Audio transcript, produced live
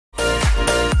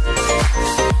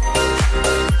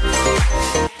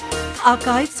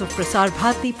Archives of Prasar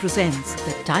Bharati presents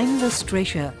the timeless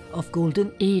treasure of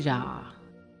golden era.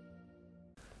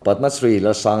 Padmashree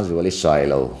Lalsangzuali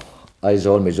Sailo,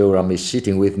 Aizawl Mizoram is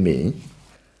sitting with me.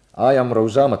 I am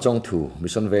Rosa Machongtu,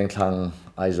 Mission Vengthang,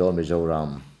 Aizawl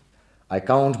Mizoram. I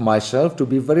count myself to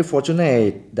be very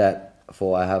fortunate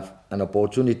for I have an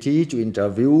opportunity to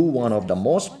interview one of the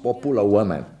most popular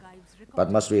women,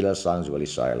 Padmashree Lalsangzuali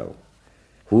Sailo,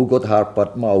 who got her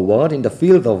Padma Award in the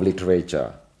field of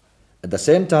literature. At the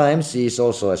same time, she is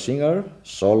also a singer,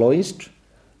 soloist,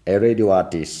 a radio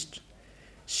artist.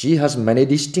 She has many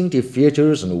distinctive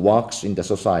features and works in the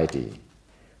society.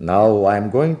 Now I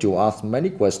am going to ask many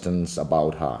questions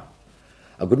about her.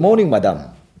 Good morning,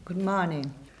 Madam. Good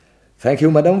morning. Thank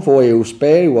you, Madam, for you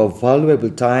spare your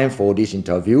valuable time for this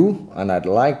interview, and I'd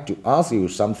like to ask you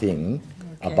something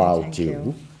about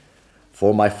you.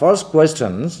 For my first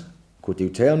questions, could you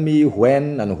tell me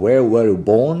when and where were you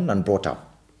born and brought up?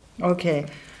 Okay.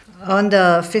 On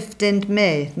the 15th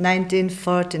May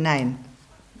 1949,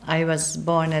 I was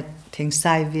born at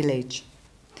Thingsai village.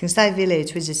 Thingsai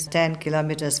village, which is 10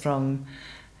 kilometers from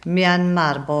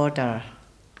Myanmar border.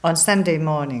 On Sunday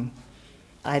morning,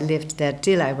 I lived there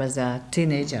till I was a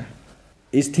teenager.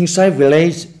 Is Thingsai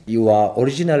village your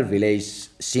original village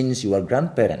since your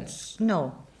grandparents?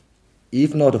 No.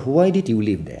 If not, why did you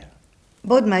live there?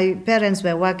 Both my parents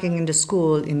were working in the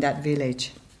school in that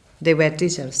village. They were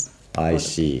teachers. I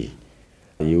see.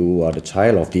 You are the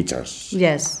child of teachers.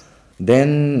 Yes.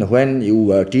 Then when you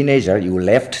were a teenager, you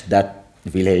left that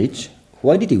village.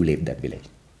 Why did you leave that village?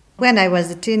 When I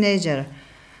was a teenager,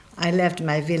 I left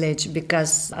my village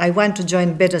because I want to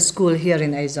join better school here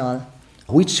in Aizawl.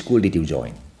 Which school did you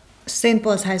join? St.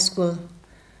 Paul's High School.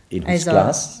 In which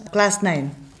class? Class 9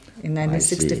 in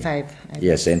 1965.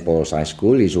 Yes, St. Paul's High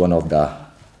School is one of the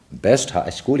best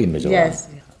high school in Mizoram. Yes.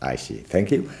 I see.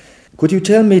 Thank you. Could you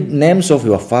tell me names of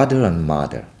your father and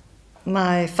mother?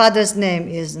 My father's name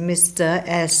is Mr.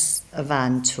 S.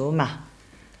 Van Chuma.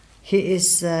 He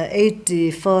is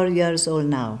 84 years old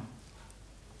now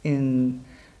in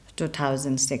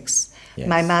 2006. Yes.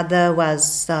 My mother was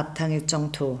Saptangi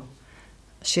Chongtu.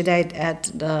 She died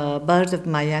at the birth of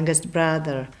my youngest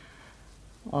brother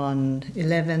on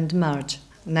 11th March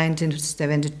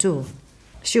 1972.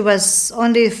 She was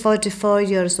only 44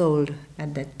 years old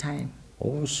at that time.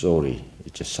 Oh, sorry.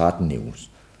 It's a sad news.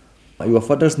 Your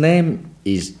father's name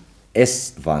is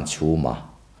S. Van Chuma.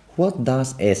 What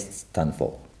does S stand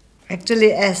for?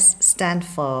 Actually, S stands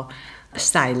for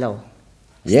Sailo.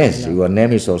 Yes, Sailo. your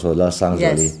name is also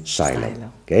Lalsangzuali Sailo.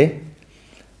 Sailo. Okay.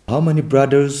 How many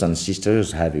brothers and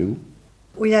sisters have you?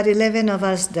 We are 11 of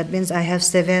us. That means I have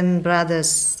 7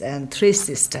 brothers and 3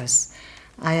 sisters.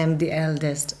 I am the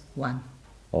eldest one.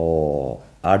 Oh,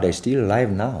 are they still alive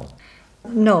now?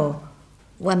 No,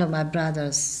 one of my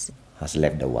brothers. Has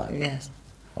left the world. Yes.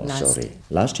 Oh, sorry.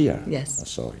 Last year? Yes. Oh,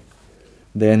 sorry.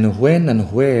 Then when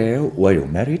and where were you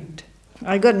married?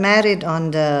 I got married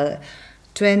on the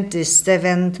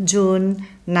 27th June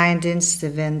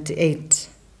 1978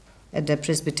 at the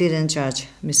Presbyterian Church,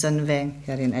 Mission Veng,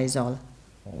 here in Aizawl.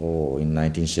 Oh, in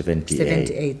 1978.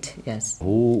 78, yes.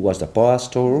 Who was the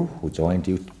pastor who joined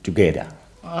you together?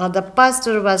 The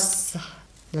pastor was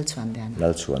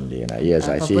Lalsangzuali. Yes,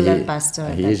 I see. Popular pastor.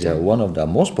 He is one of the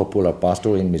most popular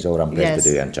pastors in Mizoram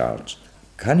Presbyterian Church.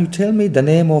 Can you tell me the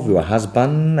name of your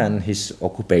husband and his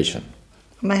occupation?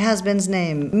 My husband's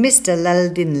name, Mr.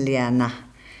 Laldin Liana.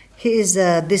 He is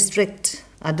a district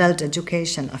adult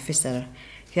education officer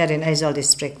here in Aizawl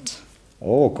district.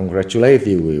 Oh, congratulate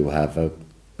you. You have a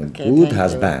good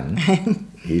husband.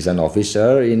 He's an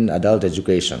officer in adult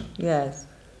education. Yes.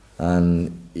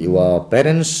 And your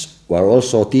parents were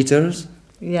also teachers?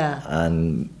 Yeah.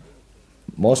 And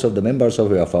most of the members of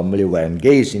your family were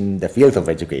engaged in the field of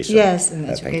education? Yes, in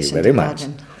education. Thank you very much.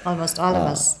 Almost all of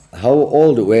us. How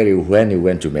old were you when you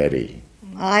went to marry?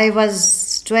 I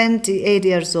was 28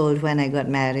 years old when I got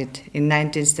married in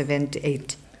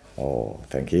 1978. Oh,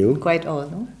 thank you. Quite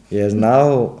old, no? Yes,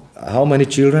 now how many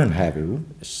children have you?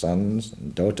 Sons,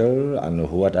 daughter, and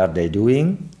what are they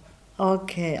doing?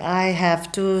 Okay, I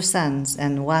have 2 sons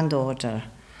and 1 daughter.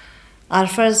 Our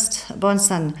first-born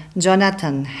son,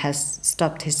 Jonathan, has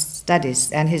stopped his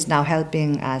studies and he's now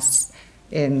helping us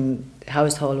in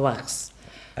household works.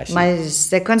 My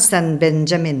second son,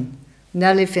 Benjamin,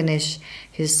 nearly finished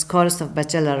his course of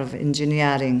Bachelor of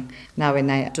Engineering now in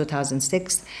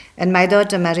 2006. And my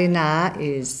daughter, Marina,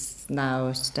 is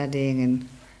now studying in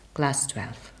class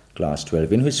 12. Class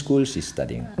 12. In which school she's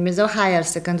studying? Mizo Higher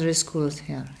Secondary Schools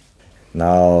here.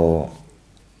 Now,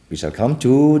 we shall come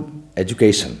to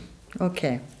education.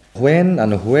 Okay. When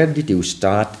and where did you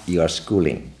start your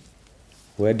schooling?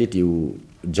 Where did you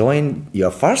join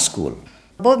your first school?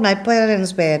 Both my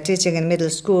parents were teaching in middle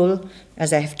school,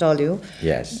 as I have told you.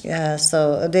 Yes.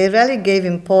 So they really gave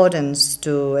importance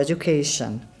to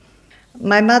education.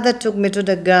 My mother took me to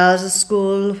the girls'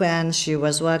 school when she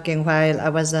was working while I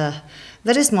was a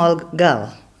very small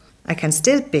girl. I can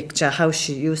still picture how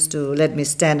she used to let me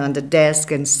stand on the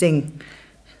desk and sing.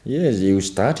 Yes, you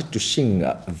started to sing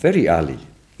very early.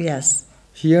 Yes.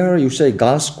 Here you say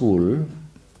girls' school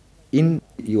in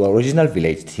your original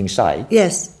village, Thingsai.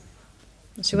 Yes.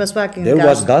 She was working There in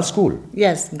was girls' school.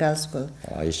 Yes, girls' school.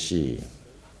 I see.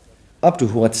 Up to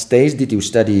what stage did you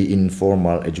study in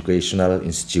formal educational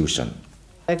institution?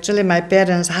 Actually, my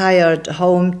parents hired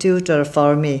home tutor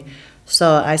for me.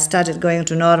 So I started going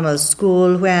to normal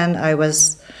school when I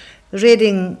was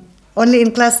reading only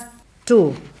in class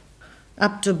 2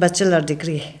 up to bachelor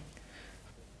degree.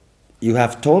 You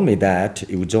have told me that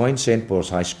you joined St. Paul's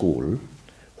High School.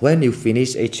 When you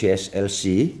finished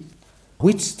HSLC,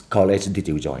 which college did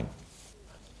you join?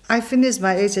 I finished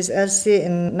my HSLC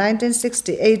in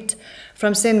 1968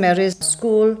 from St. Mary's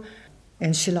School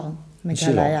in Shillong,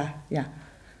 Meghalaya. Yeah.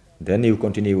 Then you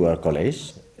continue your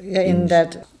college? Yeah, in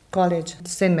that college,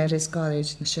 St. Mary's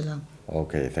College in Shillong.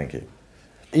 Okay, thank you.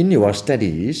 In your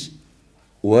studies,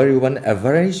 were you an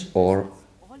average or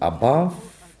above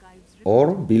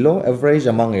or below average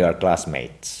among your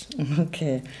classmates?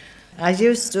 Okay. I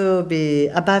used to be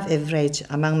above average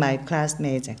among my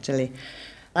classmates, actually.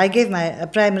 I gave my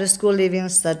primary school leaving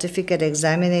certificate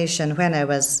examination when I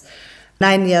was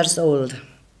 9 years old.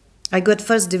 I got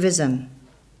first division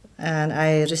and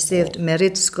I received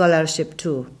merit scholarship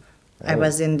too. I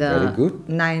was in the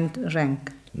 9th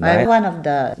rank. I'm one of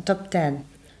the top 10.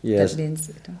 Yes. That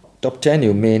means, Top 10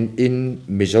 you mean in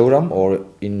Mizoram or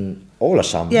in all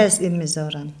Assam? Yes, in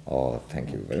Mizoram. Oh,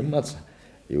 thank you very much.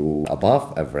 You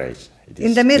above average.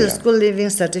 In the middle school leaving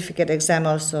certificate exam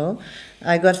also,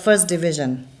 I got first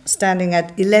division, standing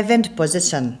at 11th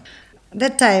position.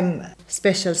 That time,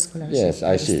 special scholarship. Yes,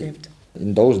 I see. Received.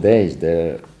 In those days,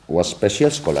 there was special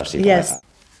scholarship. Yes.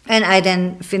 And I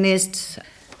then finished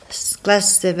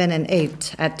class 7 and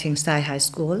 8 at Thingsai High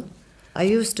School. I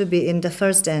used to be in the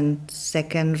first and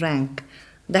second rank.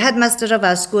 The headmaster of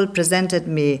our school presented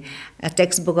me a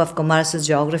textbook of commercial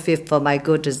geography for my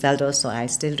good result also, I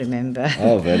still remember.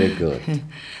 Oh, very good.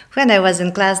 When I was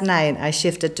in class 9, I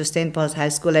shifted to St. Paul's High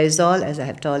School, Aizawl, as I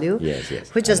have told you,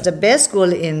 which was the best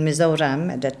school in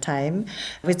Mizoram at that time,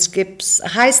 which keeps a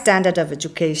high standard of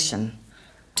education.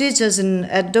 Teachers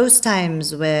at those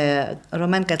times were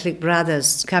Roman Catholic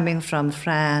brothers coming from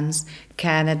France,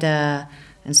 Canada,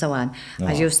 and so on. Oh.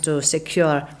 I used to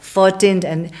secure 14th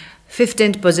and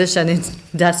 15th position in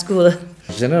that school.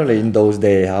 Generally, in those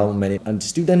days, how many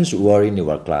students were in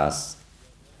your class?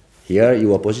 Here,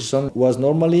 your position was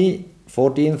normally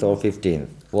 14th or 15th.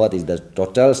 What is the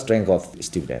total strength of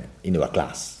students in your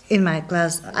class? In my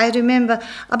class, I remember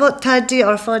about 30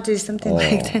 or 40, something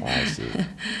like that. I see.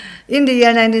 In the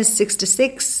year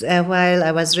 1966, while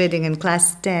I was reading in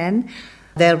class 10,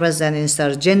 there was an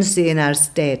insurgency in our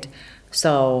state.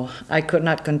 So I could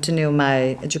not continue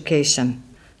my education.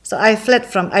 So I fled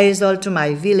from Aizawl to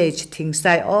my village,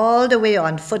 Thingsai, all the way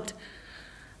on foot.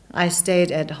 I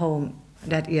stayed at home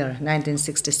that year,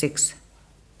 1966.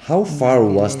 How far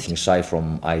was Thingsai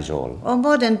from Aizawl? Oh,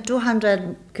 more than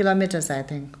 200 kilometers, I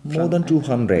think. More than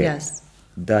 200? Yes.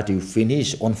 That you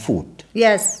finished on foot?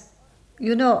 Yes.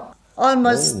 You know,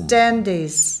 almost 10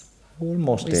 days.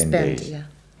 Almost 10 days. Yeah.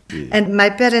 And my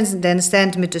parents then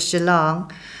sent me to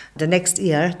Shillong the next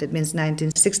year, that means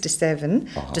 1967,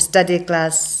 to study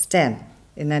class 10.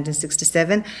 In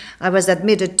 1967, I was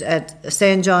admitted at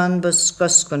St. John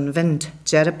Bosco's Convent,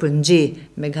 Cherrapunji,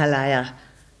 Meghalaya.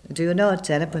 Do you know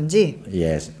Cherrapunji?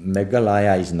 Yes,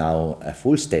 Meghalaya is now a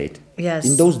full state. Yes.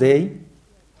 In those days,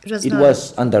 it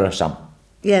was under Assam.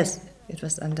 Yes, it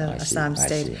was under Assam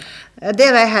state.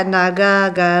 There I had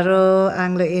Naga, Garo,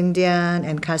 Anglo-Indian,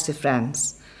 and Khasi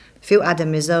friends. Few other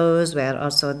Mizos were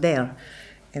also there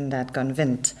in that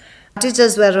convent.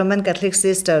 Teachers were Roman Catholic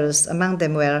sisters. Among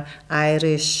them were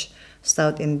Irish,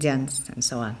 South Indians, and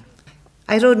so on.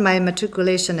 I wrote my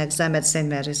matriculation exam at St.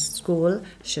 Mary's School,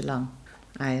 Shillong.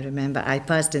 I remember I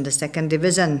passed in the 2nd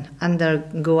division under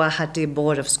Guwahati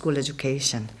Board of School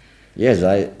Education. Yes,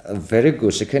 very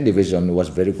good. 2nd division was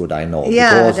very good, I know.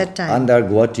 Yeah, because at that time. Under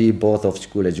Guwahati Board of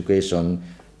School Education,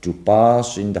 to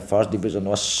pass in the 1st division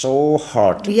was so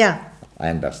hard. Yeah. I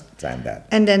understand that.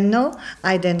 And then,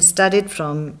 I then studied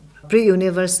from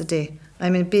pre-university,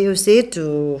 PUC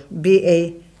to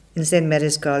BA in St.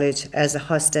 Mary's College as a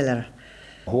hosteler.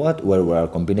 What were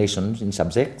combinations in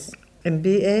subjects? In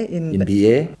BA, in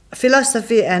BA?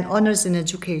 philosophy and honors in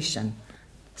education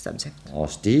subject. Or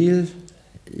still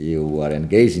you were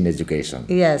engaged in education?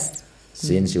 Yes.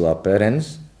 Since your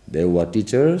parents, they were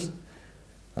teachers,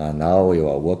 and now you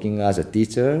are working as a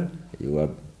teacher,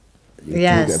 you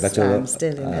Yes, took a bachelor, I'm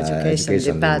still in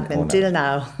education department till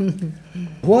now.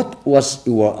 What was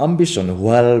your ambition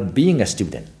while being a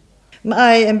student?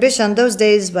 My ambition those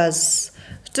days was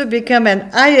to become an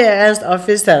IAS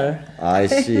officer. I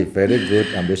see, very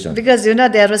good ambition. Because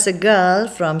there was a girl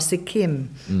from Sikkim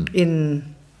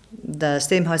in the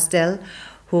same hostel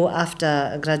who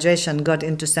after graduation got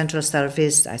into central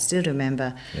service, I still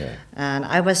remember. Yeah. And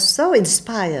I was so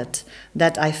inspired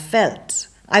that I felt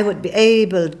I would be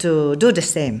able to do the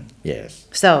same. Yes.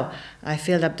 So I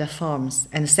filled up the forms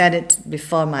and sent it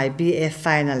before my BA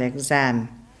final exam.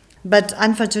 But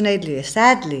unfortunately,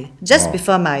 sadly, just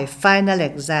before my final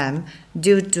exam,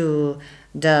 due to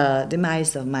the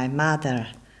demise of my mother,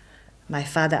 my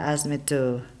father asked me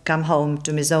to come home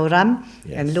to Mizoram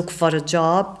and look for a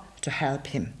job to help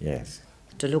him. Yes.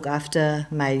 To look after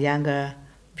my younger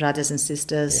brothers and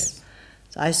sisters. Yes.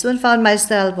 So I soon found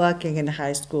myself working in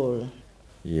high school.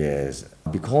 Yes.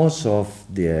 Because of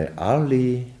the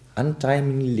early,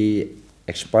 untimely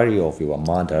expiry of your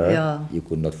mother, you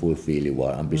could not fulfill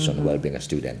your ambition while being a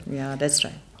student. Yeah, that's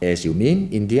right. As you mean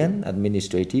Indian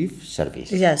Administrative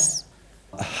Service? Yes.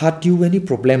 Had you any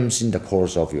problems in the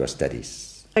course of your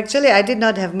studies? Actually, I did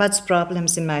not have much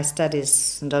problems in my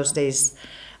studies in those days.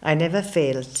 I never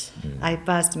failed. I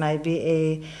passed my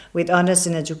BA with honors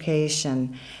in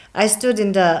education. I stood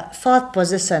in the 4th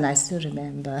position, I still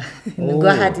remember, in the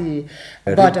Guwahati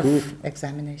Board of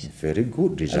Examination. Very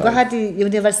good result. Guwahati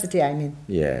University, I mean.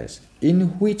 Yes.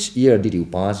 In which year did you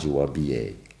pass your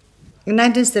BA? In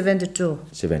 1972.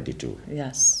 72.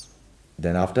 Yes.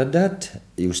 Then after that,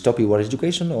 you stopped your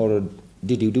education or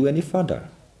did you do any further?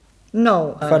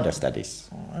 No. Further studies?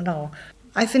 No.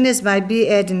 I finished my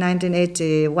B.Ed in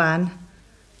 1981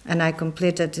 and I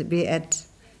completed B.Ed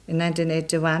in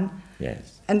 1981.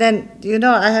 Yes. And then,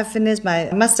 I have finished my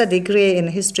master degree in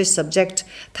history subject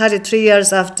 33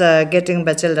 years after getting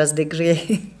bachelor's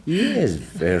degree. Yes,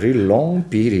 very long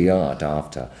period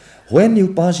after. When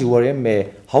you passed your MA,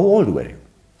 how old were you?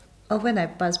 Oh, when I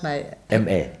passed my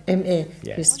MA.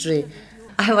 History,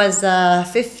 I was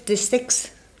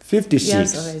 56. 56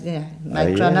 years already, yeah.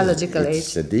 My chronological age.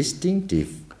 It's a distinctive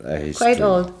history. Quite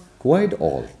old. Quite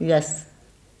old. Yes.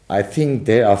 I think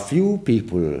there are few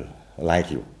people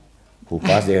like you who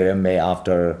passed their MA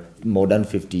after more than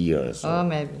 50 years. Oh,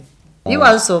 maybe. You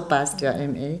also passed your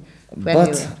MA.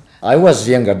 But I was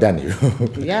younger than you.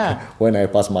 Yeah. When I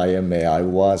passed my MA, I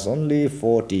was only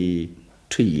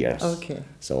 43 years. Okay.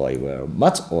 So you were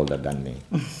much older than me.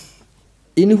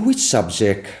 In which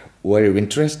subject were you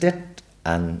interested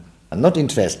and not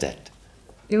interested?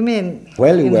 You mean?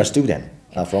 Well, you were a student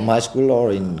from high school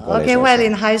or in college? Okay, well,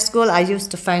 in high school, I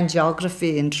used to find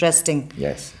geography interesting.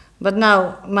 Yes. But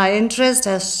now my interest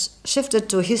has shifted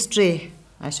to history,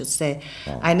 I should say.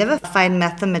 I never find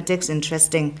mathematics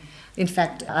interesting. In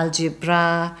fact,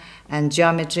 algebra and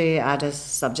geometry are the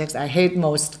subjects I hate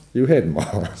most. You hate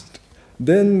most.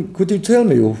 Then could you tell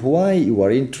me why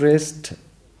your interest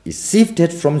is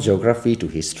shifted from geography to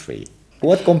history?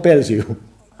 What compels you?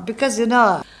 Because,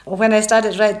 when I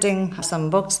started writing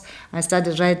some books, I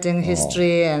started writing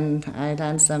history and I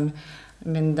learned the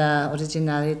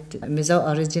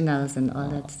Mizo originals and all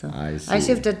that. So I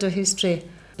shifted to history.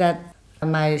 That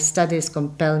my studies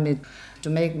compelled me to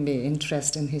make me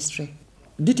interested in history.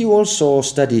 Did you also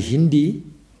study Hindi?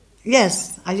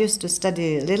 Yes, I used to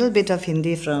study a little bit of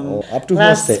Hindi from up to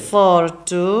class 4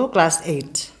 to class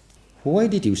 8. Why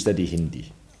did you study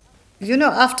Hindi?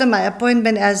 After my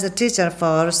appointment as a teacher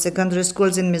for secondary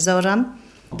schools in Mizoram,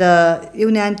 the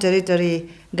Union Territory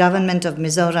government of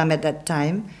Mizoram at that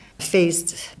time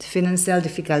faced financial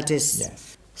difficulties.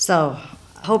 Yes. So,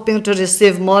 hoping to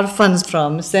receive more funds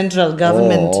from central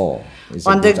government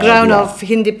on the ground of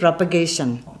Hindi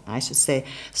propagation, I should say.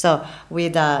 So, we,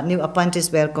 the new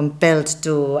appointees, were compelled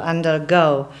to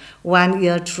undergo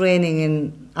 1-year training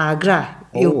in Agra,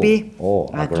 UP,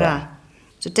 Agra,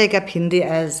 to take up Hindi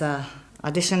as an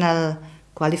additional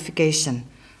qualification.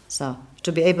 So,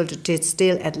 to be able to teach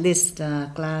still at least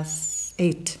class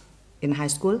 8 in high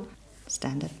school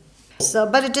standard. So,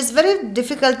 but it is very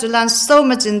difficult to learn so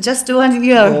much in just 1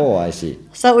 year. Oh, I see.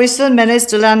 So we soon managed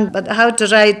to learn how to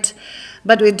write,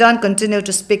 but we don't continue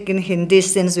to speak in Hindi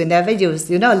since we never use.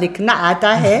 Likhna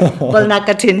aata hai, bolna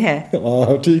kathin hai.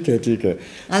 Oh, ठीक है.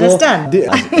 Understand?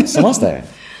 समझता है.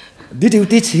 Did you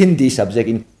teach Hindi subject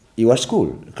in your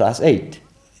school, class 8?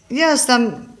 Yes,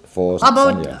 some for some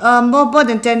About years? more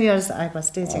than 10 years I was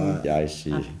teaching. Yeah, I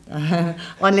see.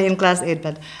 Only in class 8,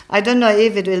 but I don't know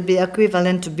if it will be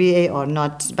equivalent to BA or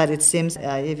not, but it seems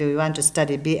if we want to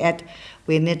study BEd,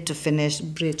 we need to finish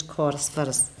bridge course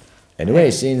first.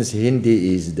 Anyway, since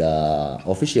Hindi is the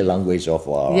official language of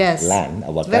our Yes. land,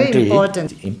 our It's very country,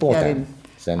 important it's important. here in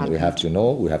Then our we have to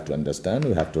know, we have to understand,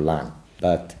 we have to learn.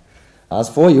 But as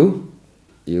for you,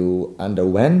 you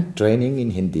underwent training in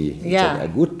Hindi. It's Yeah. a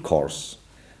good course.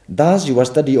 Does your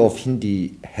study of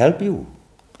Hindi help you?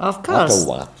 Of course.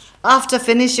 Afterwards? After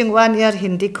finishing 1 year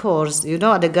Hindi course,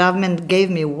 the government gave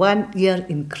me 1 year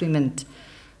increment.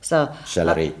 So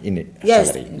Salary, in it. yes.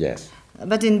 Salary, yes.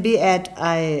 But in BEd,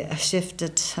 I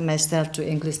shifted myself to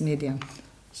English medium.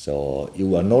 So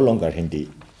you are no longer Hindi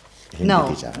No,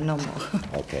 teacher? no more.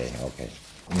 Okay.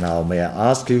 Now may I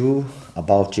ask you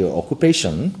about your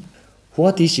occupation?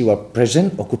 What is your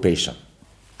present occupation?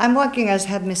 I'm working as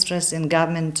headmistress in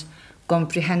government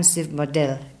comprehensive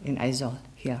model in Aizawl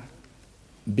here.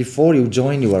 Before you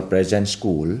joined your present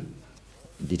school,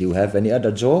 did you have any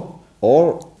other job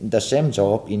or the same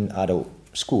job in other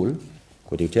school?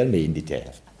 Could you tell me in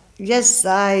detail? Yes,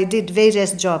 I did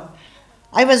various jobs.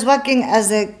 I was working as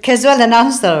a casual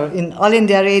announcer in All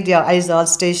India Radio Aizawl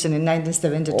station in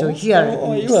 1972 here.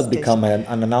 Oh, in you this have station. become an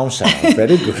announcer.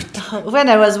 Very good. When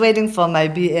I was waiting for my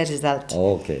BA result.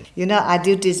 Okay. Our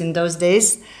duties in those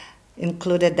days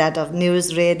included that of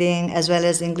news reading as well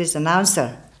as English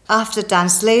announcer. After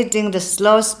translating the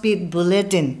slow-speed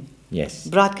bulletin Yes.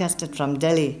 broadcasted from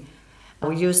Delhi,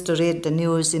 we used to read the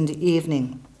news in the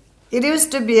evening. It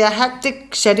used to be a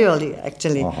hectic schedule,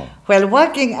 actually. Uh-huh. While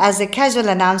working as a casual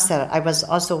announcer, I was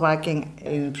also working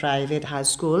in private high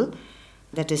school,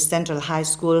 that is Central High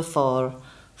School for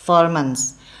 4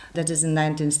 months. That is in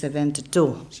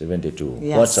 1972. 72.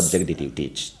 Yes. What subject did you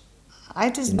teach? I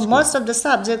teach most of the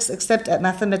subjects except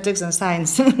mathematics and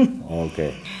science.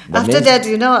 Okay. After that,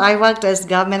 I worked as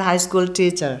government high school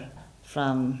teacher.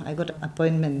 I got an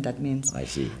appointment, that means. I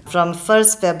see. From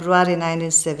 1st February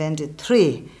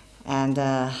 1973, and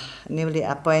newly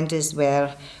appointees were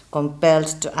compelled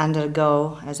to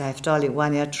undergo, as I have told you,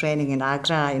 1 year training in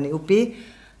Agra, in UP,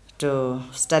 to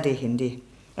study Hindi.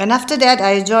 And after that,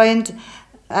 I joined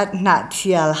at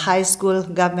Nathial High School,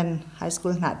 Government High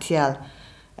School, Nathial,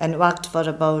 and worked for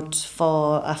about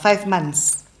 5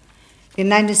 months in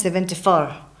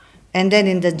 1974. And then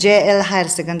in the JL Higher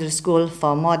Secondary School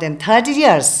for more than 30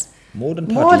 years. More than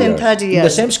 30 More years. than 30 years. In the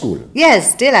same school?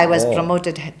 Yes, still I was Oh.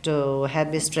 promoted to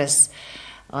headmistress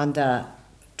on the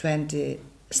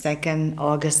 22nd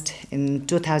August in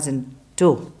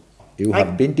 2002. You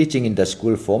have been teaching in the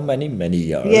school for many, many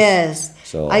years. Yes,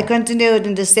 So I continued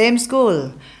in the same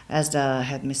school as the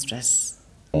headmistress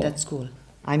in that school.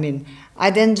 I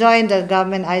then joined the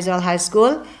government Aizawl High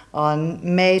School on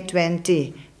May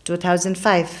 20,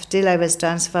 2005, till I was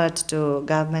transferred to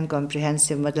Government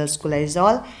Comprehensive Model School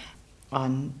Aizawl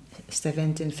on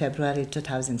 17 February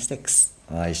 2006.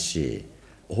 I see.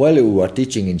 While you were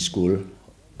teaching in school,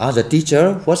 as a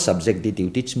teacher, what subject did you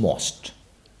teach most?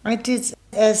 I teach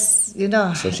as,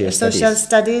 Social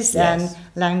studies Yes. and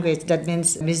language, that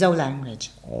means Mizo language.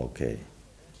 Okay.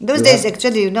 Those You days, have-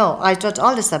 actually, I taught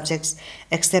all the subjects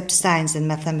except science and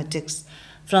mathematics.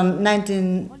 From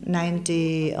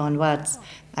 1990 onwards,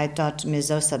 I taught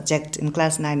Mizo subject in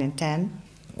class 9 and 10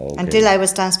 Okay. until I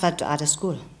was transferred to other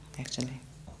school, actually.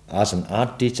 As an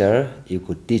art teacher, you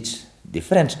could teach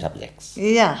different subjects.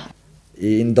 Yeah.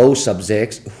 In those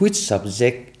subjects, which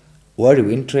subject were you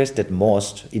interested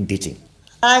most in teaching?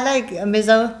 I like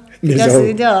Mizo because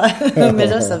Mizo.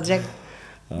 Mizo subject.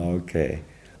 Okay.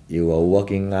 You were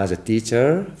working as a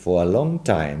teacher for a long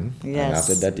time, and Yes.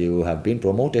 after that you have been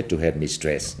promoted to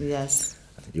headmistress. Yes.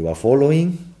 You are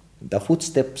following the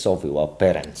footsteps of your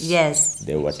parents. Yes.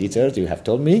 They were teachers, you have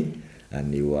told me,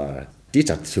 and you are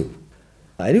teacher too.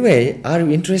 Anyway, are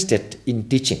you interested in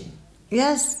teaching?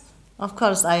 Yes, of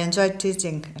course, I enjoy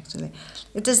teaching, actually.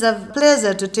 It is a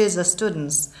pleasure to teach the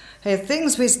students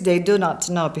things which they do not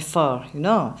know before,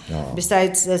 Oh.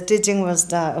 Besides, teaching was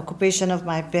the occupation of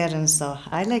my parents, so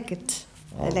I like it.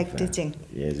 I like teaching.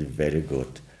 Yes, very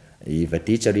good. If a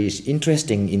teacher is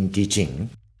interested in teaching,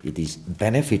 it is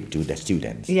benefit to the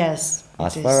students. Yes.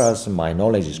 As it far is. as my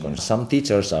knowledge is concerned, some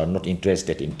teachers are not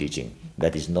interested in teaching.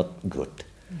 That is not good.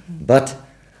 But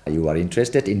you are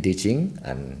interested in teaching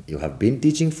and you have been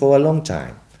teaching for a long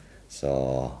time.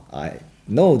 So I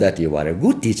know that you are a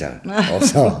good teacher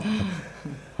also.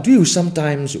 Do you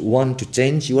sometimes want to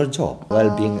change your job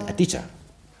while being a teacher?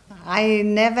 I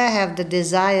never have the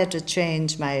desire to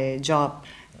change my job.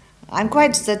 I'm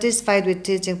quite satisfied with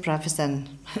teaching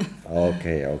profession.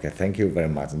 Okay, thank you very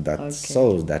much. That Okay.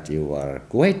 shows that you are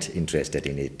quite interested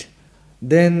in it.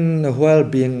 Then, while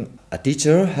being a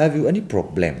teacher, have you any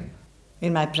problem?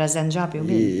 In my present job, you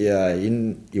mean? Yeah,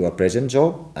 in your present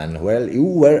job, and well, you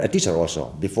were a teacher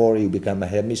also before you became a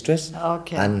headmistress.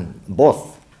 Okay. And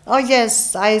both. Oh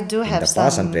yes, I do have the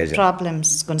past and some present.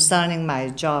 problems concerning my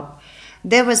job.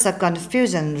 There was a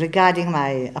confusion regarding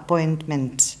my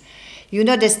appointment. You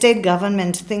know, the state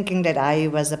government, thinking that I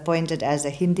was appointed as a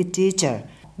Hindi teacher,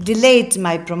 delayed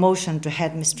my promotion to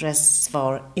headmistress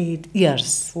for 8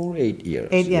 years. For 8 years.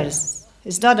 8 yeah. years.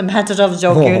 It's not a matter of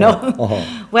joke, you know.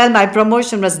 Well, my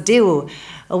promotion was due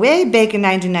way back in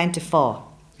 1994,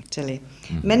 actually.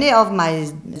 Many of my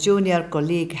junior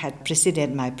colleagues had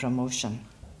preceded my promotion.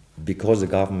 Because the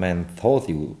government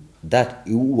thought that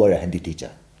you were a Hindi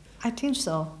teacher. I think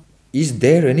so. Is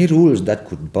there any rules that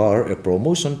could bar a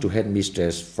promotion to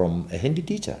headmistress from a Hindi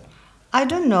teacher? I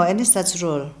don't know any such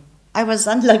rule. I was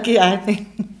unlucky, I think.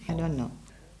 I don't know.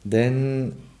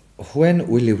 Then, when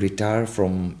will you retire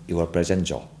from your present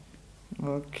job?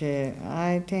 Okay,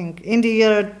 I think in the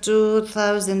year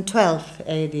 2012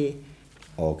 AD.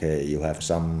 Okay, you have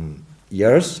some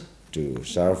years to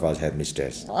serve as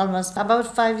headmistress. Almost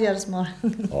about 5 years more.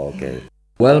 Okay.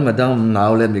 Well, madam,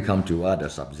 now let me come to other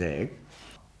subject.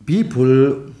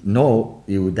 People know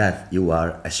you that you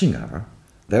are a singer.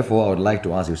 Therefore, I would like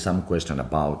to ask you some question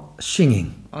about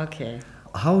singing. Okay.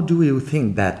 How do you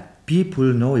think that people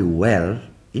know you well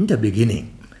in the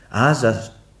beginning? As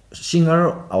a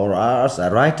singer or as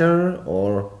a writer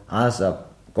or as a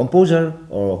composer,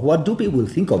 or what do people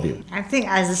think of you? I think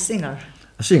as a singer.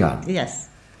 A singer? Yes.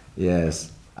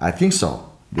 Yes, I think so.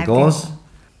 I think Because so.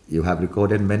 you have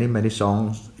recorded many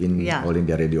songs in Yeah. All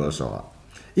India Radio also.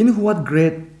 In what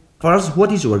grade, first,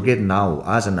 what is your grade now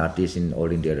as an artist in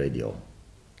All India Radio?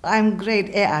 I'm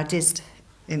grade A artist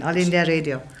in All India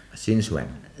Radio. Since when?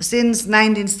 Since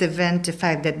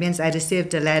 1975, that means I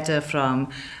received a letter from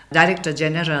Director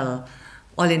General,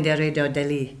 All India Radio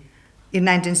Delhi, in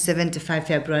 1975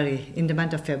 February, in the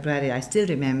month of February, I still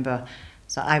remember.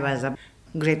 So I was a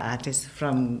great artist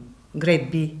from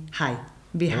grade B high.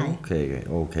 B high.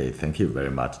 Okay, thank you very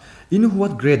much. In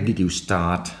what grade did you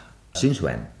start? Since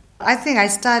when? I think I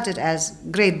started as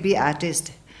grade B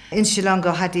artist in Shillong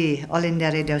Guwahati All India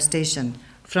Radio Station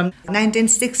from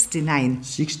 1969.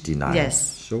 69?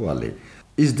 Yes. Surely.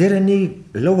 Is there any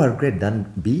lower grade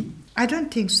than B? I don't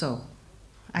think so.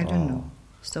 I don't know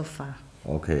so far.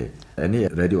 Okay. Any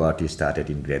radio artist started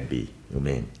in grade B, you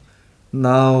mean?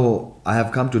 Now, I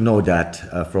have come to know that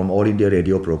from All India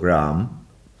Radio program,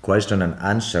 question and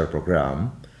answer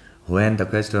program, when the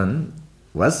question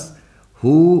was,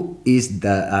 who is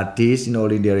the artist in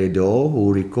All India Radio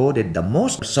who recorded the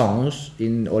most songs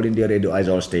in All India Radio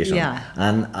Aizawl station? Yeah.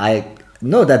 And I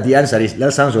know that the answer is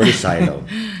Lalsangzuali Sailo.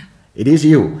 It is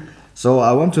you. So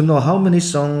I want to know how many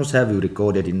songs have you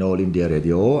recorded in All India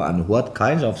Radio and what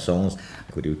kinds of songs?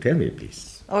 Could you tell me,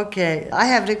 please? Okay, I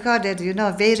have recorded,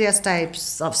 various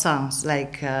types of songs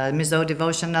like Mizo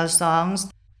devotional songs,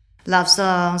 love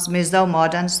songs, Mizo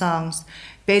modern songs,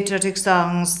 patriotic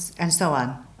songs, and so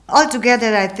on.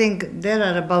 Altogether, I think there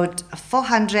are about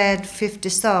 450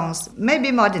 songs,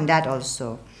 maybe more than that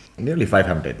also. Nearly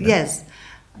 500. no? Yes,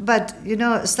 but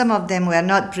some of them were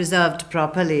not preserved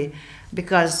properly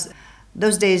because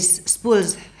those days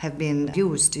spools have been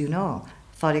used,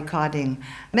 for recording.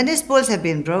 Many spools have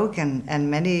been broken and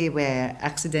many were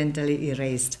accidentally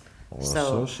erased. Oh,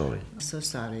 so sorry. So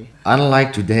sorry.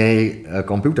 Unlike today, a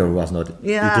computer was not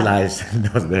Yeah. utilized in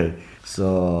those days.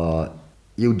 So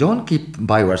you don't keep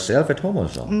by yourself at home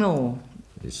also? No.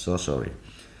 It's so sorry.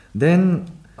 Then,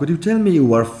 could you tell me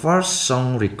your first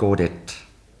song recorded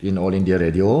in All India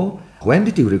Radio? When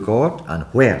did you record and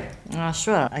where?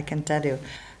 Sure, I can tell you.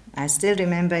 I still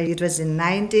remember it was in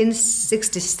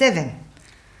 1967.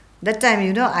 That time,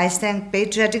 I sang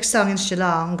patriotic song in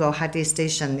Shillong Guwahati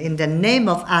station in the name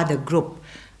of other group,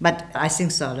 but I sing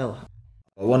solo.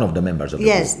 One of the members of the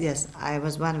Yes, group. yes, I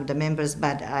was one of the members,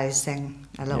 but I sang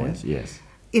alone. Yes.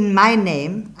 In my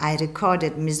name, I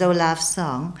recorded Mizo love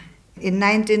song in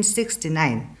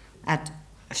 1969 at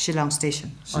Shillong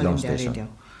Station, All Shillong India Station. Radio.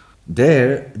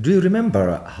 There, do you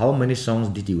remember how many songs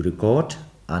did you record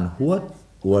and what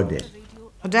were they?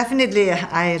 Definitely,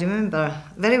 I remember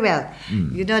very well.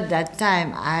 That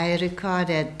time I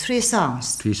recorded 3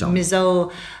 songs. 3 songs.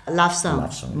 Mizo love songs,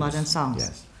 Love songs. modern songs.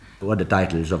 Yes. What are the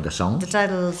titles of the songs? The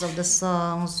titles of the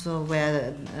songs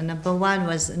were, number 1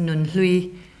 was Nun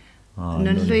Hlui.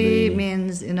 Nun Hlui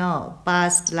means,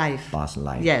 past life. Past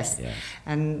life. Yes.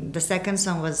 And the second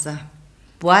song was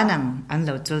Buanang An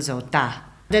Lo Tul Zo Ta.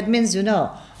 That means,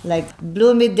 like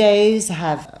bloomy days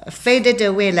have faded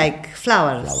away like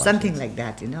flowers, something like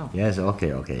that, Yes, okay,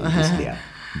 it is clear.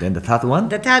 Then the third one?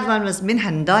 The third one was Min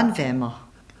Han Don Ve Mo.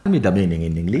 Tell me the meaning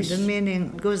in English. The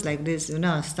meaning goes like this,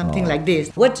 something like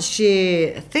this. Would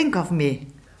she think of me?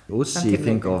 Would she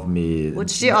think of me? Would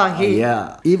she or he?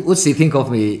 Yeah. If would she think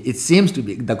of me, it seems to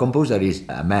be the composer is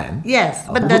a man. Yes,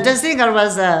 but the singer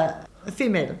was a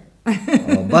female.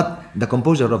 But the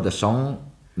composer of the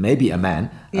song may be a man.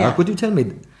 Yeah. Could you tell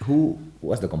me who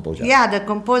was the composer? Yeah, the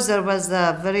composer was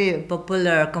a very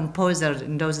popular composer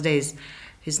in those days.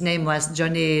 His name was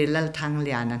Johnny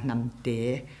Lalsangzuali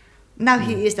Sailo. Now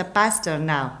he is a pastor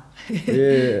now.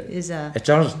 He's a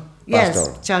church pastor.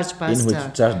 Yes, church pastor. In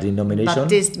which church denomination?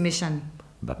 Baptist mission.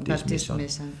 Baptist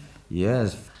mission.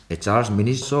 Yes, a church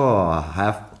minister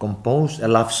have composed a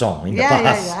love song in the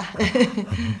past. Yeah.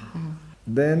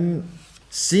 Then,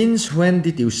 since when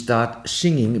did you start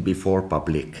singing before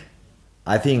public?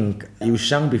 I think you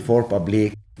sang before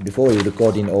public before you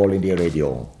record in All India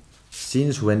Radio.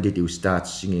 Since when did you start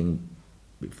singing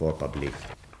before public?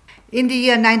 In the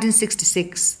year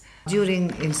 1966,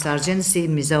 during insurgency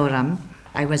in Mizoram,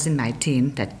 I was in my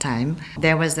teen that time.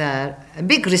 There was a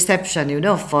big reception,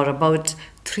 for about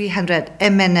 300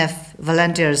 MNF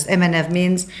volunteers. MNF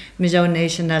means Mizo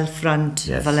National Front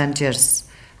volunteers.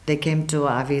 They came to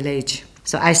our village.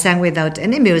 So I sang without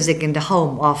any music in the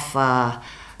home of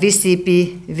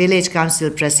VCP, Village Council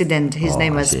President. His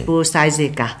name was Pu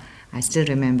Saizika. I still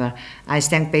remember. I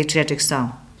sang patriotic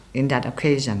song in that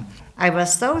occasion. I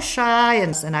was so shy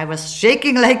and I was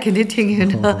shaking like anything,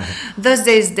 Those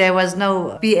days there was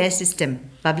no PA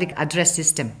system, public address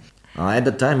system. At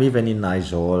the time, even in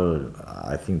Aizawl,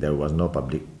 I think there was no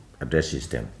public address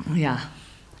system. Yeah.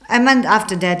 A month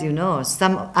after that,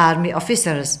 some army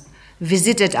officers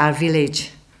visited our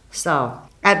village. So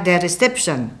at their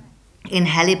reception in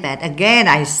helipad, again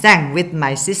I sang with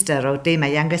my sister, Rote, my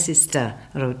younger sister,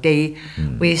 Rote.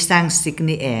 We sang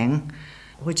Signi Eng,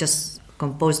 which is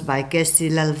composed by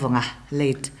Kesi Lalvonga,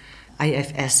 late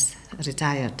IFS,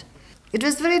 retired. It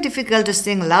was very difficult to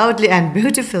sing loudly and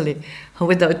beautifully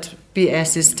without PA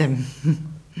system.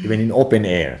 Even in open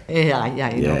air. Yeah,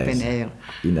 in open air.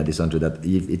 In addition to that,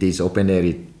 if it is open air,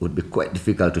 it would be quite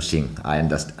difficult to sing. I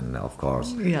understand, of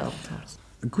course. Yeah, of course.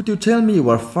 Could you tell me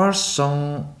your first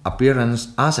song appearance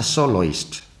as a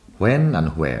soloist? When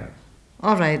and where?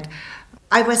 All right.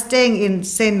 I was staying in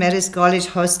St. Mary's College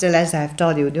hostel, as I have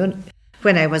told you,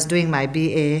 when I was doing my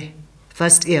BA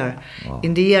first year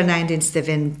in the year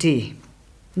 1970.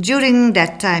 During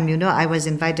that time, I was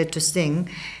invited to sing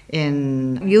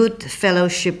in youth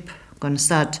fellowship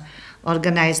concert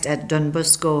organized at Don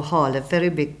Bosco Hall, a very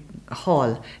big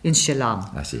hall in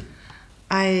Shillong. I see.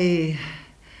 I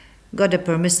got a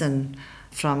permission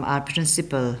from our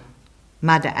principal,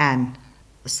 Mother Ann.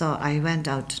 So I went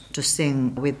out to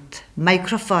sing with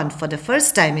microphone for the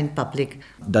first time in public.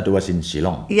 That was in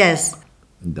Shillong? Yes.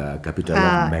 The capital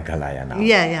of Meghalaya now.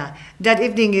 Yeah. That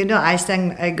evening, I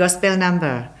sang a gospel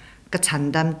number,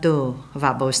 Kachandam Tu,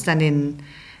 Vabo Sanin,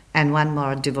 and one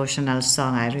more devotional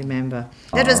song I remember.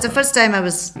 That was the first time I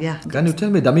was, Can you tell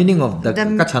me the meaning of the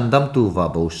Kachandam Tu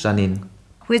Vabo Sanin?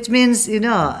 Which means,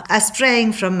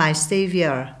 straying from my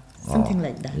Savior, something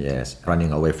like that. Yes,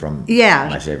 running away from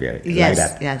my Savior. Yes, like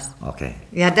that. Yes. Okay.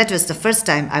 Yeah, that was the first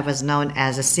time I was known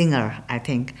as a singer, I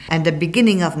think. And the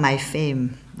beginning of my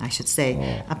fame, I should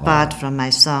say, apart from my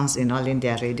songs in All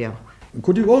India Radio.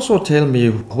 Could you also tell me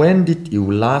when did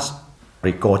you last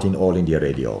record in All India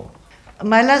Radio?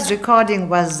 My last recording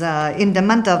was in the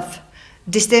month of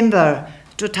December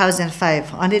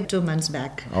 2005, only 2 months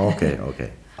back.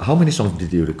 Okay. How many songs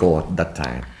did you record that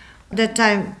time? That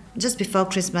time, just before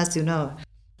Christmas,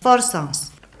 4 songs.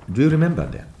 Do you remember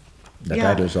them? The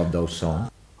titles of those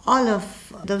songs? All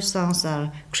of those songs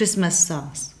are Christmas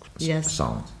songs. Yes.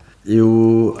 Songs.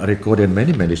 You recorded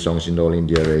many songs in All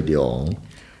India Radio.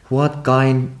 What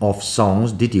kind of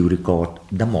songs did you record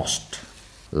the most?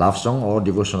 Love song or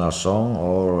devotional song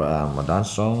or modern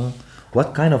song?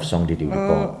 What kind of song did you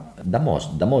record the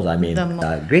most?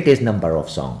 The greatest number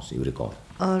of songs you record.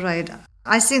 All right.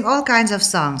 I sing all kinds of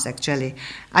songs, actually.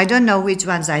 I don't know which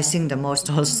ones I sing the most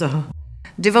also.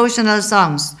 Devotional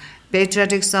songs,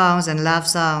 patriotic songs and love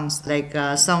songs, like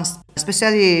songs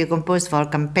especially composed for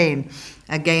campaign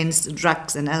against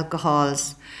drugs and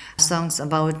alcohols, songs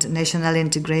about national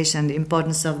integration, the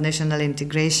importance of national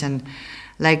integration,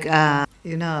 like,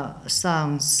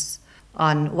 songs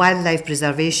on wildlife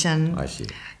preservation, I see.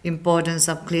 importance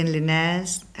of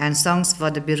cleanliness, and songs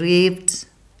for the bereaved,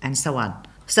 and so on.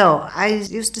 So I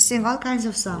used to sing all kinds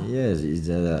of songs. Yes,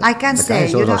 I can't say,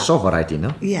 so variety,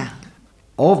 no? Yeah.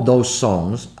 of those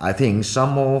songs, I think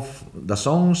some of the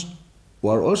songs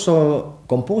were also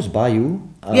composed by you.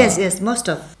 Yes, most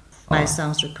of my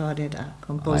songs recorded are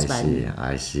composed by me.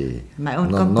 I see. My own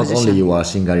Not composition. only you are a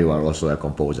singer, you are also a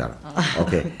composer.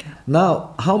 Okay.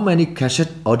 Now, how many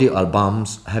cassette audio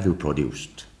albums have you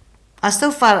produced?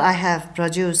 So far, I have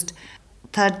produced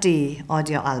 30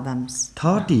 audio albums.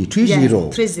 30, 30? Yes,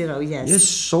 30, yes. Yes,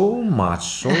 so much,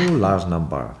 so large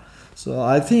number. So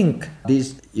I think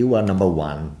you are number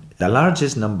one, the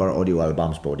largest number audio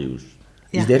albums produced.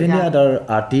 Is there any other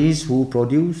artists who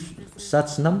produce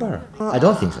such number? I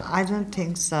don't think so. I don't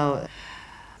think so.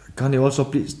 Can you also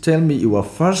please tell me your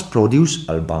first produced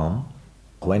album?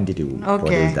 When did you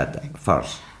produce that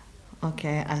first?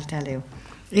 Okay, I'll tell you.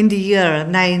 In the year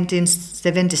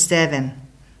 1977,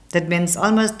 that means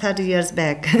almost 30 years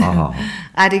back,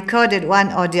 I recorded one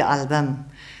audio album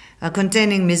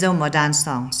containing Mizo modern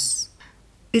songs.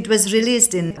 It was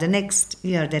released in the next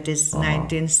year, that is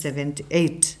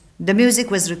 1978. The music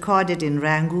was recorded in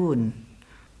Rangoon,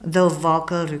 though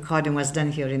vocal recording was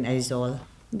done here in Aizawl.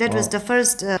 That was the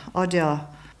first audio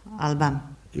album.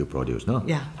 You produced, no?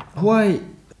 Yeah. Why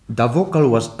the vocal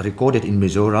was recorded in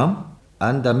Mizoram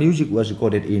and the music was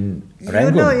recorded in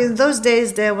Rangoon? You know, in those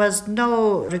days there was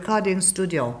no recording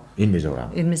studio. In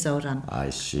Mizoram? In Mizoram. I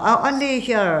see. Only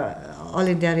here, All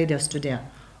India Radio Studio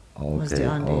was the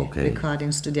only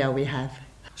recording studio we have.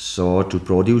 So to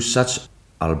produce such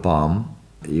album,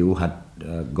 you had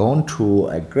gone through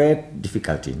a great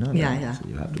difficulty, no? Yeah. So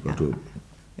you have to go through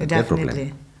a great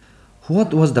Definitely. problem.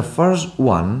 What was the first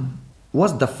one?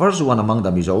 Was the first one among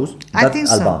the Mizos? I think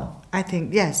album? so. I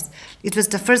think, yes. It was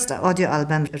the first audio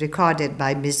album recorded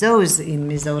by Mizos in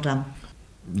Mizoram.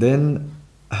 Then,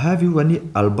 have you any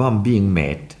album being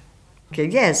made? Okay,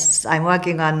 yes, I'm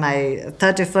working on my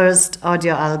 31st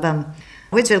audio album,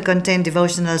 which will contain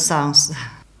devotional songs.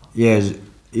 Yes,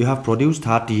 you have produced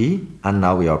 30 and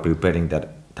now we are preparing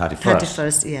that 31st.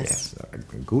 31st, yes. Yes, a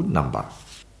good number.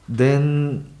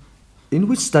 Then, in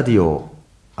which studio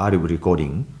are you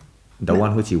recording? The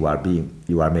one which you are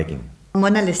making?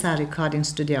 Mona Lisa Recording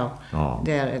Studio, Oh.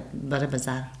 there at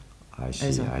Barazar. I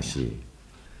see.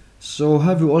 So,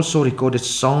 have you also recorded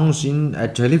songs in a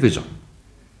television?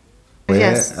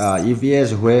 Yes. If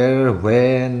yes, where,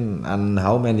 when, and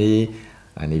how many?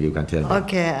 And if you can tell me.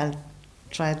 Okay, I'll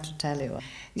try to tell you.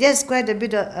 Yes, quite a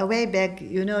bit way back,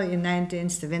 you know, in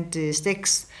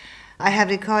 1976, I have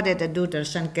recorded at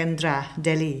Doordarshan Kendra,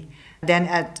 Delhi, then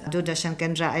at Doordarshan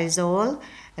Kendra, Aizawl,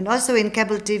 and also in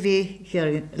cable TV here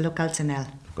in local channel.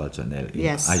 Local channel in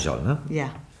Yes. Aizawl, no? Yeah.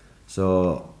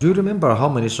 So, do you remember how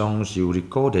many songs you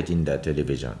recorded in the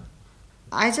television?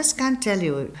 I just can't tell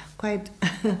you quite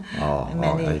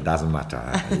many. It doesn't matter.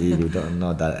 You don't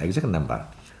know the exact number.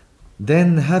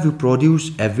 Then, have you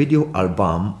produced a video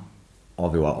album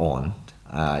of your own?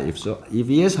 If so, if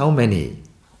yes, how many?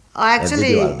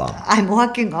 Actually, video album. I'm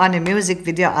working on a music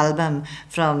video album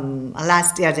from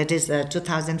last year, that is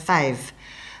 2005.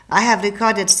 I have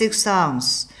recorded 6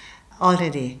 songs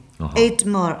already. 8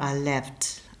 more are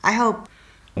left. I hope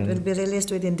it will be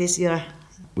released within this year.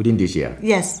 Within this year?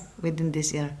 Yes, within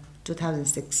this year,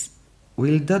 2006.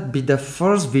 Will that be the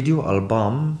first video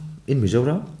album in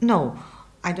Mizoram? No,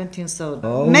 I don't think so.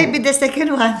 Oh. Maybe the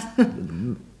second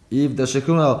one. If the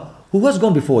second one, who was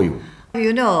gone before you?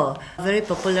 You know, a very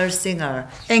popular singer,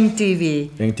 Eng TV.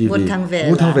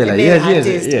 Mutangvela,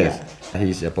 yes.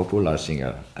 He's a popular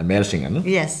singer, a male singer, no?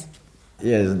 Yes.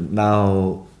 Yes,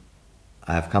 now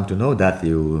I have come to know that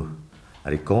you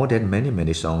recorded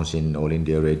many songs in All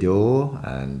India Radio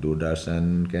and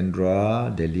Doordarshan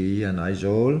Kendra, Delhi and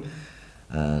Aizawl,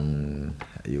 and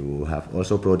you have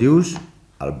also produced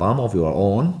album of your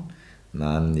own,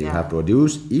 and you have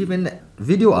produced even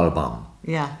video album.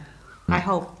 Yeah, I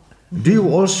hope. Do you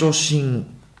also sing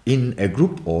in a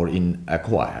group or in a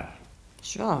choir?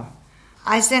 Sure.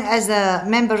 I sing as a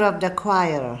member of the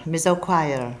choir, Mizo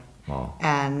choir,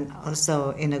 and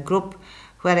also in a group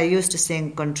where I used to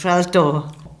sing contralto.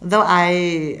 Though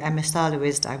I am a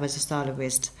soloist, I was a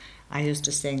soloist, I used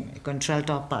to sing a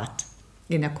contralto part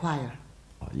in a choir.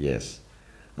 Yes.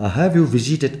 Have you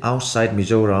visited outside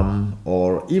Mizoram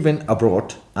or even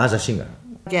abroad as a singer?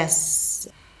 Yes.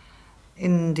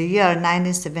 In the year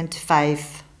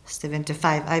 1975,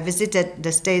 I visited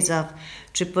the states of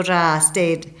Tripura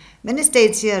state, many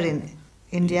states here in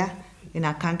India, in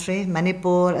our country,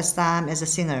 Manipur, Assam, as a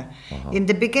singer. In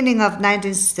the beginning of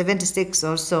 1976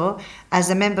 or so, as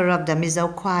a member of the Mizo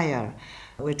choir,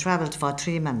 we traveled for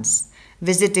 3 months,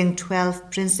 visiting 12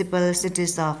 principal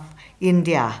cities of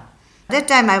India. At that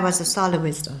time, I was a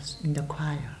soloist in the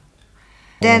choir.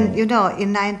 Then, in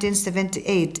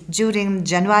 1978, during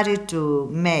January to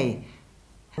May,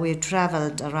 we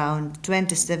traveled around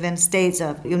 27 states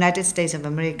of United States of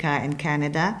America and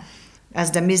Canada as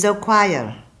the Mizo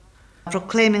choir,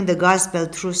 proclaiming the gospel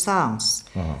through songs.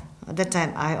 At that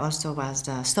time, I also was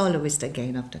the soloist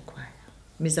again of the choir,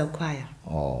 Mizo choir.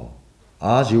 Oh,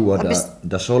 as you were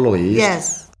the soloist.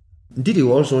 Yes. Did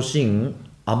you also sing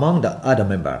among the other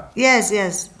members? Yes.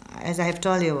 As I have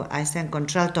told you, I sang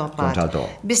contralto part. Contralto.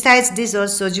 Besides this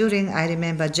also, I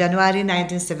remember, January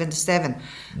 1977,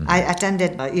 I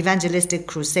attended an evangelistic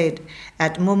crusade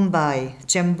at Mumbai,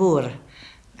 Chembur,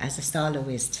 as a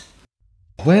soloist.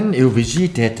 When you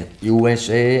visited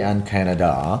USA and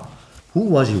Canada, who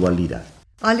was your leader?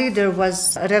 Our leader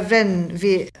was Reverend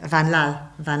V. Van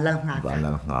Lal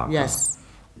Ngaka. Yes.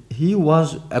 He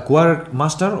was a choir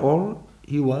master or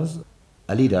he was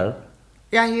a leader?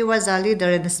 Yeah, he was a leader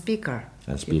and a speaker.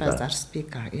 He was our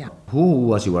speaker, yeah. Who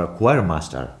was your choir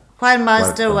master? Choir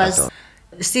master was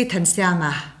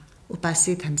Sithansyama,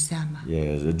 Upasi Thansyama.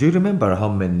 Yes. Do you remember how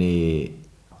many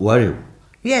were you?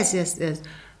 Yes. The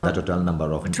total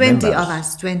number of 20 members? of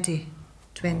us, 20.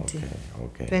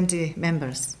 Okay. 20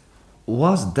 members.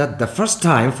 Was that the first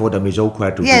time for the Mizo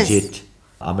choir to visit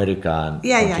American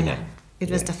continent? Yeah. It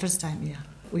was the first time, yeah.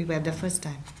 We were the first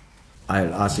time.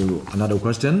 I'll ask you another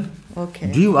question.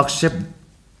 Okay. Do you accept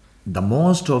the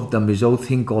most of the Mizo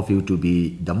think of you to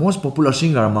be the most popular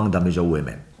singer among the Mizo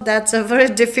women? That's a very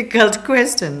difficult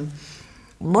question.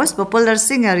 Most popular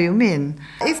singer, you mean?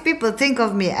 If people think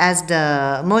of me as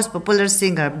the most popular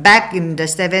singer back in the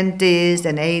 70s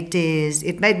and 80s,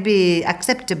 it might be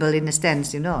acceptable in a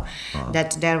sense,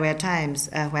 that there were times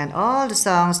when all the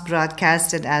songs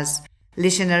broadcasted as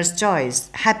listener's choice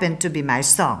happened to be my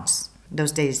songs.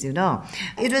 Those days, It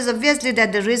was obviously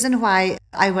that the reason why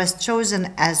I was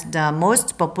chosen as the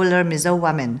most popular Mizo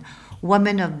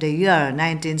Woman of the Year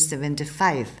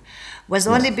 1975 was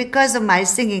only because of my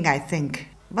singing, I think.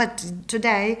 But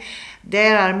today,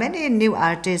 there are many new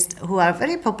artists who are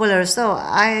very popular, so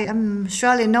I am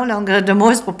surely no longer the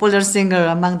most popular singer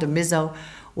among the Mizo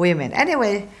women.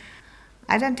 Anyway,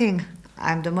 I don't think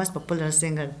I'm the most popular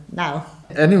singer now.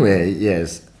 Anyway,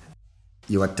 yes.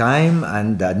 Your time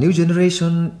and the new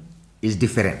generation is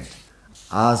different.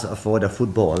 As for the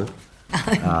football,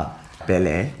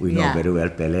 Pelé, we know very well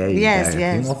Pelé is the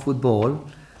king of football.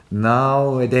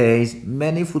 Nowadays,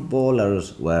 many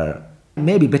footballers were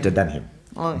maybe better than him.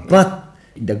 But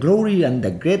the glory and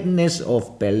the greatness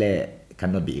of Pelé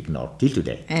cannot be ignored till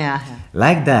today.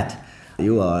 Like that,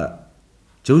 you are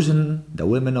chosen the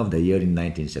Women of the Year in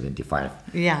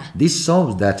 1975. This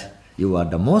shows that you are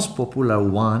the most popular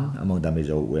one among the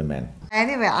Mizo women.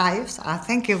 Anyway,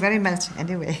 thank you very much.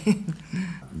 Anyway.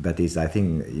 That is, I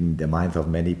think, in the mind of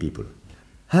many people.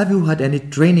 Have you had any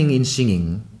training in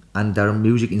singing under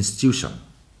music institution?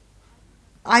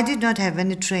 I did not have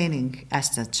any training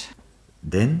as such.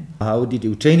 Then, how did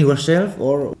you train yourself,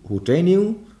 or who trained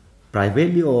you?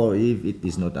 Privately, or if it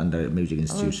is not under music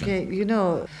institution? Okay,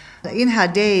 in her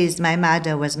days, my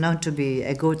mother was known to be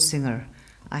a good singer.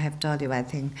 I have told you, I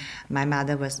think my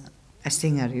mother was a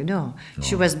singer,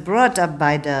 She was brought up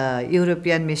by the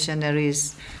European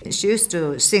missionaries. She used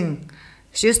to sing.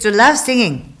 She used to love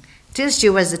singing till she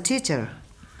was a teacher.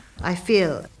 I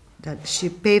feel that she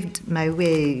paved my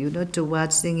way,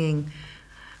 towards singing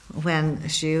when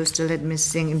she used to let me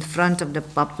sing in front of the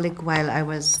public while I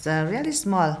was really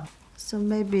small. So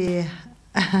maybe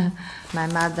my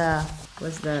mother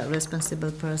was the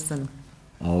responsible person.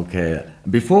 Okay.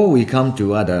 Before we come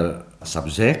to other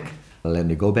subject, let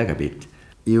me go back a bit.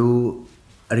 You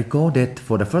recorded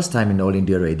for the first time in All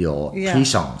India Radio 3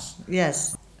 songs.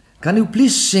 Yes. Can you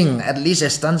please sing at least a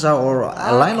stanza or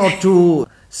a line or two,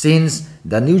 since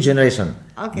the new generation,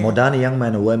 modern young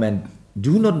men and women,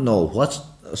 do not know what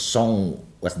song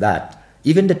was that.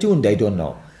 Even the tune they don't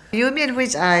know. You mean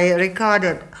which I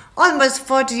recorded almost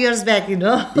 40 years back,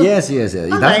 Yes. It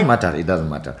doesn't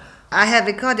matter. I have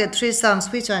recorded 3 songs.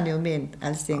 Which one you mean?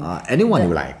 I'll sing. Anyone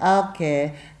you like.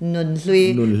 Okay. Nun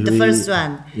Hlui, the first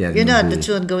one. Yes, the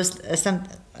tune goes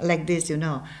like this,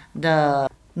 The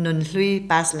Nun Hlui,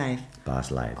 Past Life.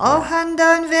 Past Life. Oh,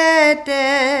 Handan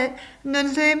Vete,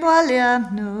 Nun Hlui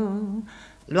Mwaliam Nu,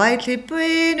 Loi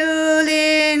Klipui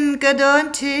Nulin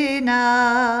Kadontina,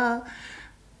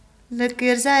 Let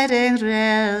Kir Zai Reng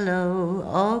Relo,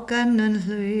 O Kan Nun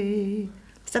Hlui.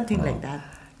 Something like that.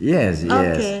 Yes.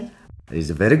 Okay. It's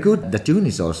very good. The tune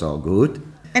is also good.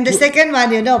 And the second one,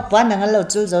 Puan Nangalo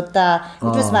Zulzota, it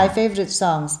was my favorite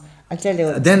songs. I'll tell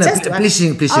you. Then please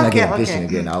sing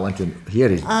again. I want to hear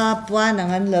it. Puan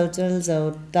Nangalo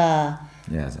Zulzota,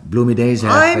 Yes, gloomy days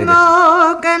have Oi faded.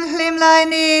 mo kan hlim lai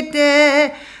ni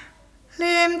te,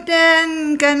 hlim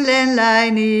ten kan len lai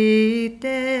ni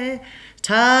te,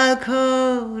 tal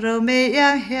ko ro me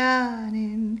yang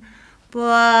hianin,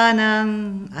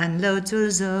 buanang an lo tu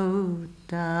zo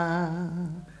ta.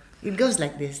 It goes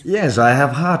like this. Yes, I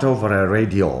have heard over a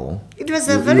radio. It was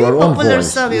a very your own popular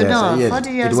voice. song, you know,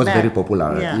 40 years it was back. very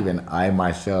popular. Yeah. Even I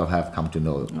myself have come to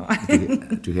know,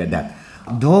 to hear that.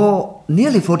 Though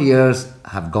nearly 40 years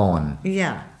have gone,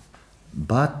 Yeah.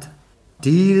 but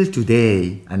till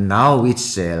today and now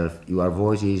itself, your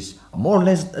voice is more or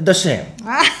less the same.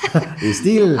 It's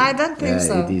still, I don't think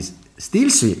so. It is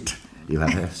still sweet. You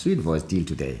have a sweet voice till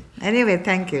today. Anyway,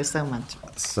 thank you so much.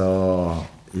 So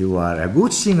you are a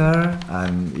good singer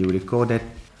and you recorded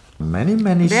many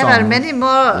There songs. are many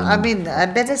more,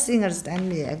 better singers than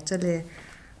me actually.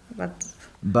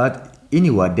 But in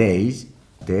your days,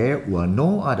 there were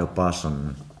no other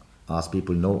person, as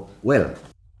people know well,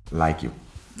 like you.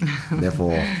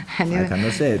 Therefore, Anyway. I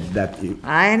cannot say that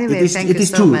Anyway, thank you it is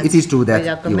so true. much It is true for that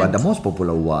your you are the comments. most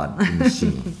popular one in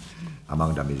singing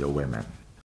among the Mizo women.